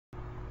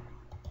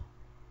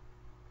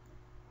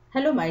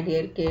Hello, my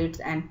dear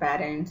kids and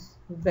parents.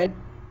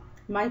 Welcome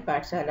to my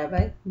patshala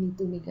by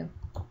Neetu Nigam.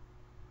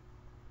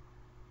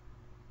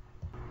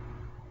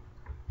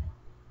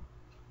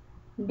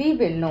 We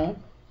will know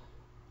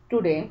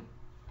today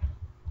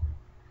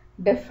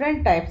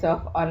different types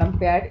of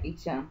Olympiad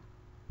exam.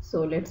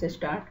 So let's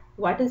start.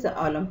 What is the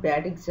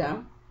Olympiad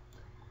exam?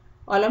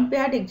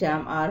 Olympiad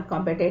exam are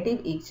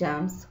competitive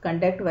exams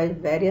conducted by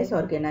various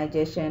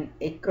organizations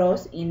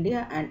across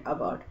India and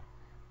abroad.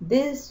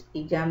 These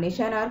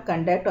examinations are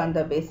conducted on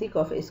the basis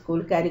of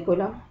school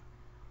curriculum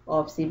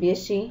of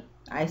CBSE,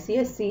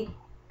 ICSE,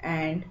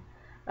 and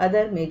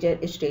other major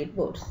state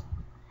boards.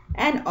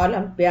 An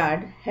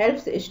Olympiad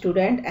helps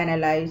students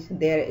analyze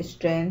their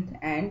strength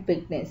and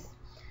weakness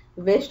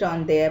based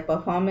on their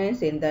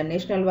performance in the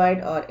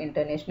nationwide or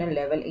international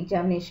level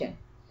examination.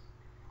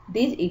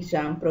 These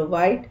exams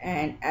provide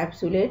an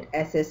absolute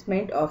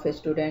assessment of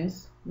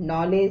students'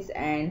 knowledge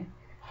and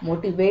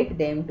motivate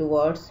them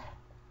towards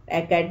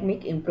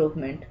academic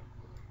improvement.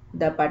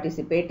 The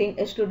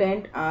participating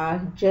students are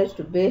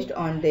judged based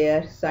on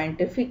their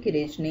scientific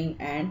reasoning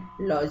and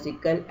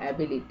logical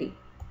ability.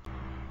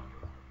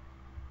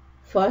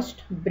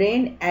 First,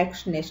 Brain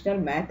X National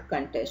Math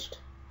Contest.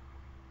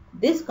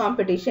 This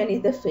competition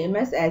is the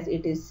famous as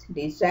it is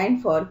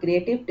designed for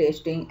creative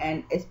testing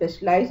and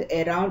specialized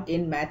around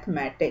in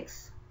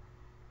mathematics.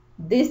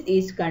 This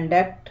is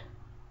conduct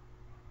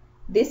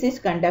this is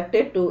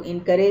conducted to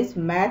encourage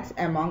maths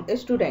among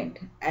students.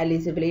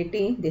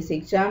 Eligibility. This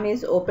exam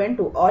is open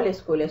to all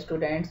school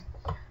students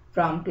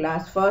from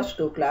class 1st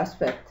to class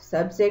 5th.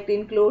 Subject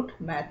include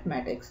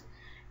mathematics.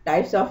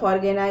 Types of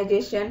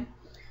organization.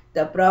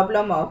 The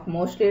problem of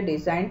mostly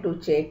designed to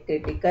check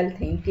critical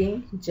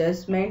thinking,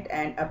 judgment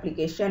and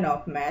application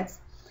of maths.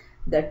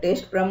 The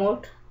test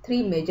promote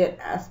three major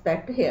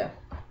aspects here.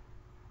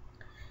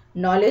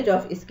 Knowledge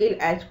of skill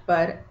as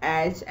per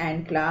age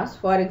and class.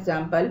 For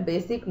example,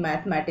 basic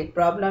mathematical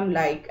problem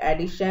like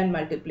addition,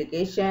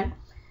 multiplication,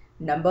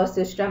 number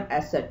system,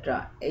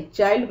 etc. A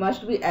child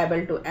must be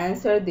able to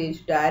answer these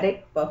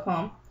direct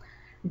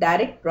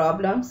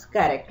problems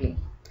correctly.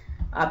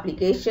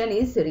 Application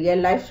is real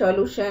life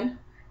solution.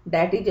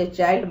 That is, a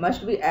child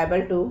must be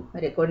able to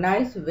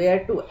recognize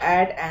where to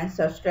add and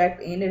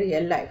subtract in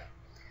real life.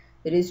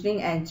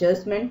 Reasoning and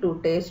judgment to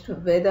test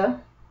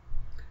whether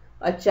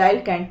a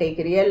child can take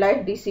real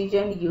life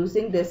decision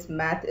using this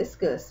math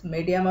skills.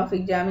 Medium of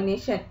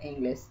examination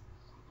English.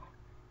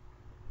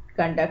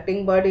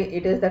 Conducting body,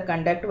 it is the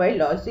conduct by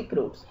logic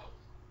rules.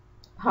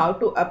 How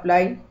to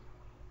apply?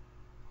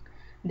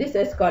 This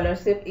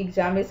scholarship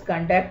exam is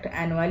conducted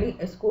annually.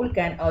 A school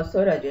can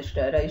also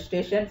register.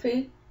 Registration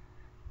fee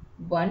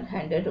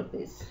 100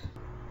 rupees.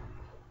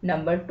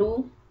 Number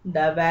 2,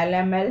 the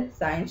VALML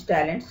Science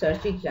Talent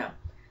Search Exam.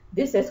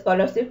 This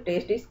scholarship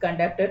test is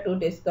conducted to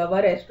discover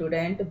a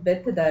student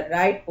with the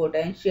right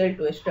potential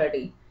to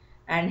study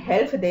and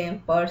help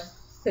them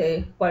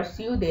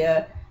pursue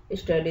their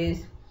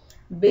studies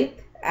with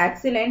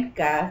excellent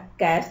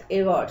cash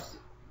awards.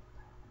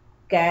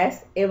 Cash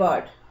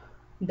award.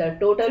 The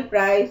total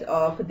price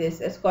of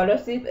this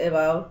scholarship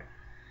about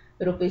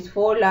rupees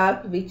 4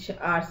 lakh, which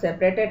are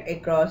separated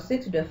across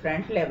 6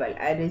 different levels.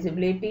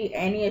 Eligibility.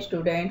 Any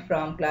student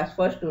from class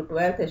 1st to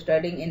 12th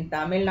studying in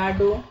Tamil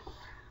Nadu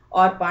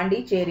or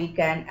Pondicherry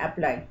can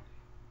apply.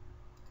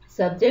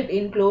 Subject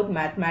include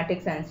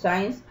mathematics and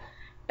science.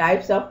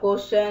 Types of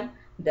question.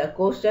 The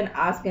question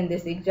asked in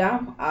this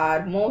exam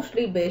are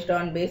mostly based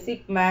on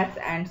basic maths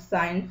and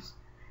science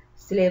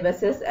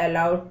syllabuses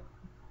allowed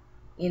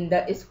in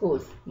the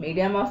schools.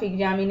 Medium of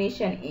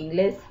examination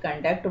English.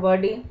 Conduct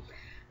body.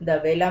 The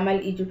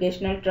Velamal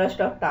Educational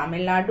Trust of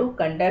Tamil Nadu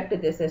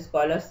conduct this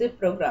scholarship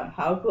program.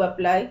 How to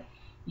apply?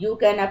 You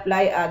can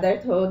apply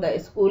either through the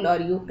school or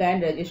you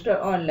can register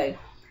online.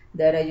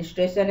 The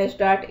registration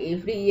start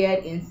every year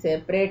in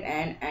separate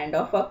and end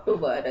of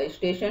October.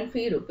 Registration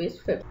fee rupees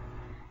 50.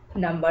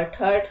 Number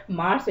 3,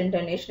 Mars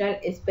International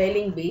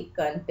Spelling Bee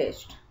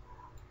Contest.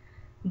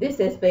 This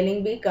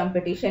spelling bee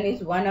competition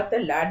is one of the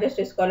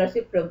largest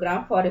scholarship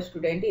program for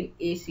students in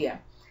Asia.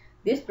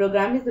 This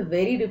program is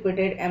very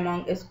reputed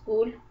among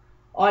schools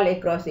all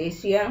across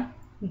Asia.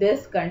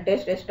 This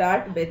contest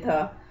starts with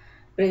a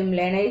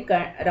preliminary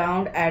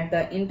round at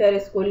the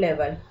inter-school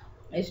level.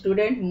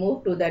 Students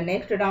move to the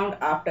next round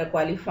after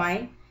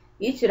qualifying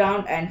each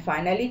round and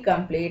finally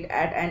complete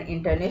at an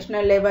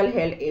international level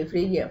held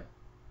every year.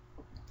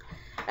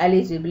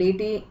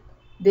 Eligibility.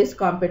 This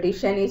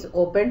competition is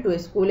open to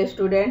school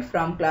students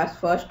from class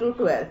 1st to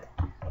 12th.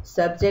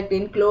 Subject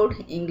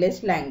include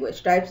English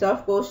language. Types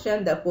of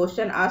question. The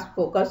question asked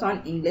focus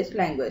on English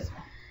language.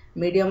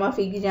 Medium of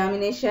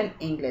examination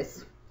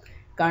English.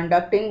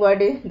 Conducting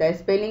body. The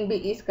spelling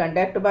bee is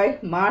conducted by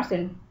Mars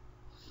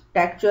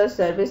Intellectual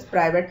Service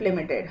Private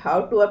Limited.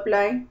 How to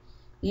apply?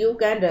 You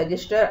can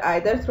register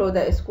either through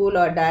the school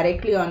or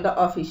directly on the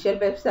official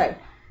website.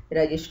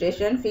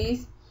 Registration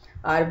fees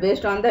are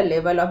based on the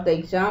level of the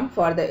exam.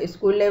 For the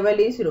school level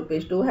is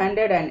rupees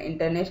 200 and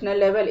international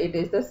level it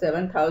is the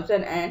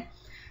 7,000 and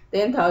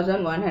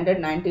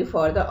 10,190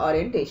 for the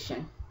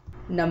orientation.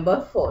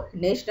 Number 4.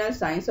 National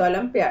Science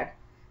Olympiad.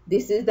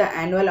 This is the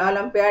annual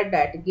Olympiad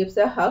that gives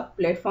a hug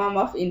platform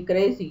of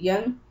encourage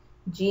young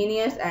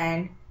genius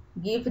and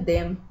give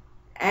them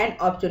an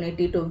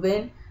opportunity to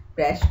win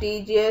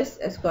prestigious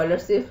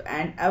scholarship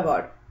and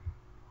award.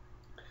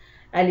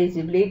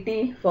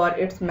 Eligibility for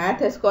its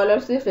math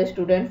scholarship, a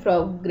student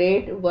from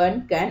grade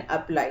 1 can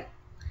apply.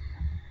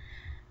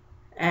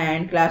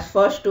 And class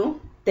 1st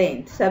to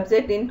 10th.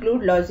 Subject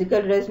include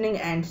logical reasoning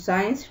and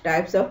science.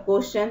 Types of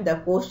question. The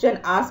question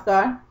asked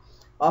are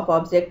of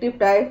objective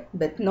type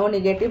with no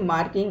negative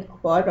marking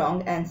for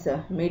wrong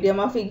answer. Medium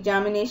of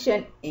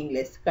examination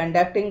English.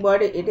 Conducting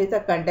body, it is a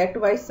conduct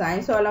by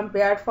Science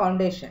Olympiad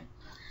Foundation.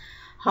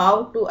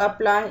 How to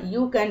apply?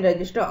 You can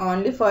register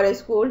only for a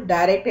school.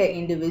 Direct a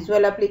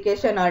individual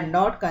application are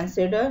not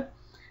considered.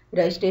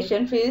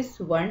 Registration fees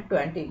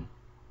 120.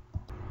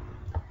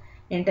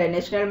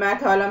 International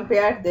Math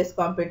Olympiad. This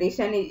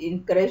competition is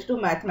encouraged to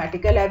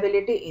mathematical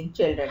ability in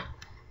children.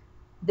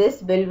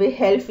 This will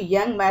help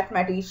young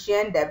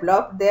mathematicians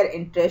develop their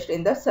interest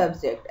in the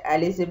subject.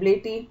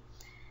 Eligibility.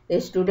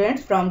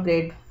 Students from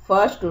grade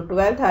 1st to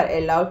 12th are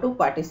allowed to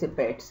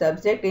participate.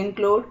 Subject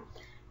include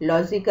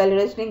logical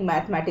reasoning,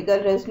 mathematical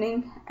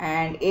reasoning,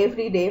 and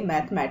everyday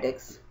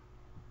mathematics.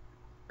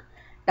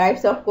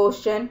 Types of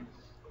question.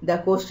 The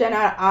question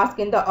are asked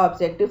in the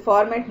objective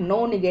format,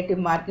 no negative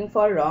marking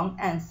for wrong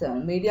answer.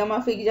 Medium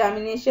of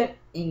examination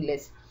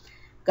English.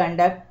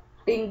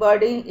 Conducting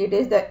body, it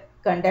is the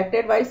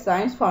conducted by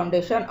Science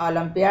Foundation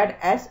Olympiad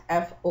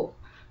SFO.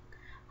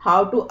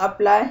 How to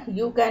apply?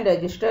 You can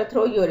register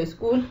through your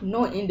school.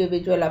 No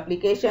individual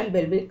application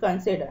will be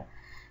considered.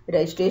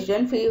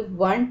 Registration fee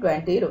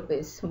 120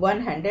 rupees.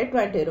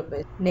 120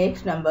 rupees.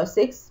 Next, number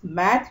 6.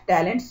 Math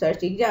Talent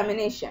Search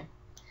Examination.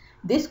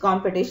 This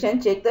competition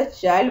checks the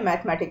child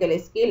mathematical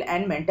skill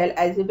and mental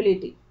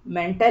ability.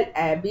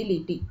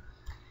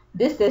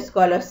 This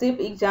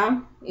scholarship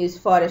exam is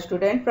for a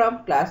student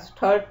from class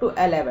 3rd to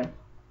 11th.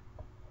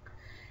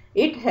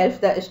 It helps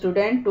the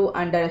student to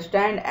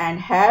understand and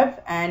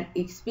have an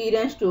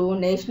experience to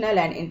national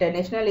and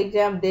international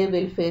exam they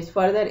will face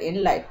further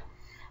in life.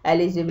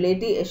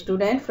 Eligibility. A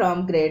student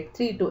from grade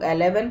 3 to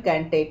 11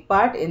 can take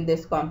part in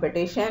this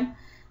competition.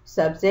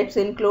 Subjects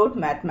include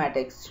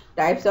mathematics.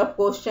 Types of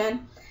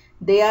question.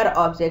 They are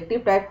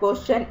objective type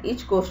question.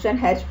 Each question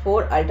has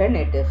 4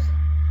 alternatives.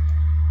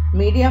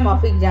 Medium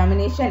of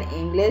examination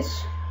English.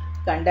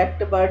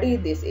 Conduct body.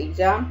 This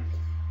exam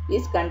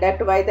is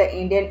conducted by the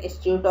Indian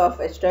Institute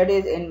of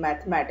Studies in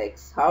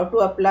Mathematics. How to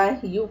apply?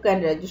 You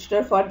can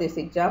register for this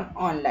exam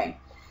online.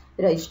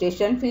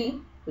 Registration fee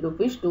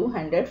rupees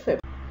 250.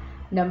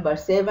 Number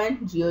 7.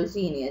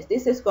 GeoGenius.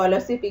 This is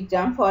scholarship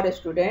exam for a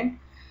student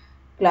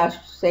class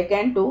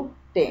 2nd to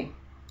 10.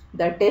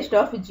 The test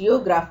of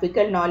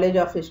geographical knowledge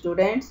of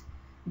students.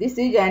 This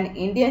is an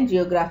Indian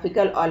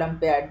Geographical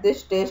Olympiad.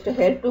 This test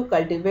helps to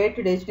cultivate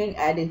reasoning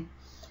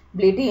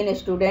ability in a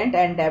student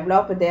and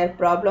develop their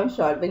problem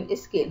solving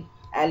skill.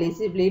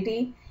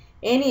 Eligibility.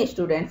 Any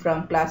student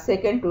from class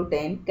 2nd to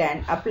 10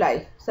 can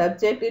apply.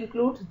 Subject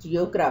includes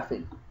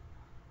geography.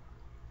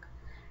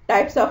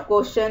 Types of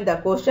question. The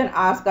question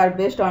asked are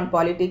based on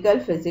political,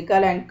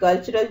 physical, and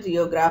cultural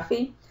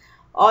geography.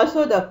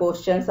 Also, the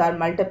questions are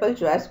multiple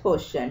choice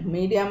question.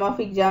 Medium of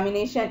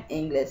examination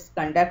English.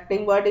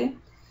 Conducting body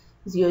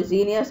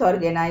GeoGenius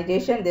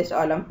organization this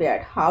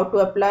Olympiad. How to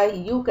apply?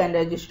 You can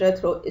register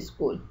through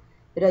school.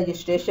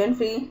 Registration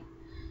fee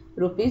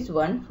rupees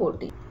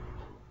 140.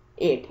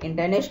 8.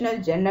 International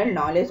General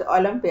Knowledge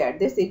Olympiad.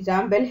 This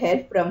exam will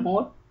help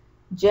promote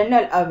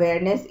general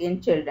awareness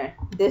in children.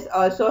 This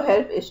also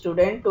helps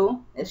students to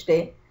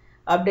stay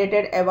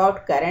updated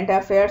about current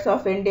affairs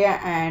of India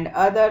and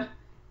other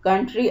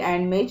country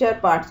and major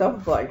parts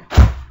of world.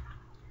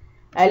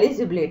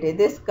 Eligibility.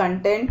 This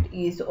content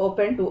is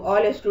open to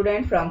all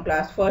students from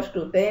class 1st to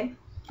 10th.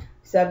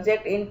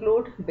 Subject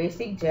include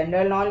basic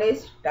general knowledge.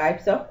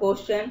 Types of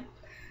question.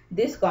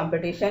 This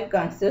competition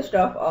consists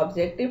of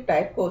objective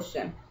type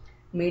question.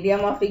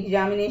 Medium of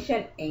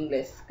examination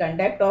English.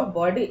 Conduct of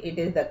body. It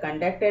is the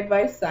conducted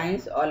by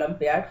Science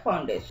Olympiad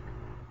Foundation.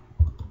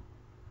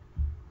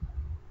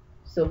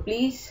 So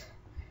please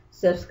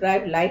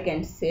subscribe, like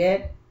and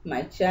share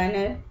my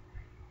channel.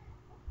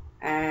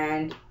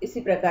 And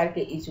इसी प्रकार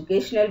के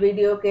educational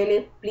video के लिए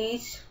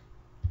please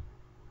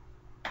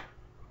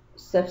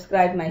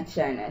subscribe my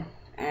channel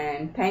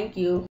and thank you.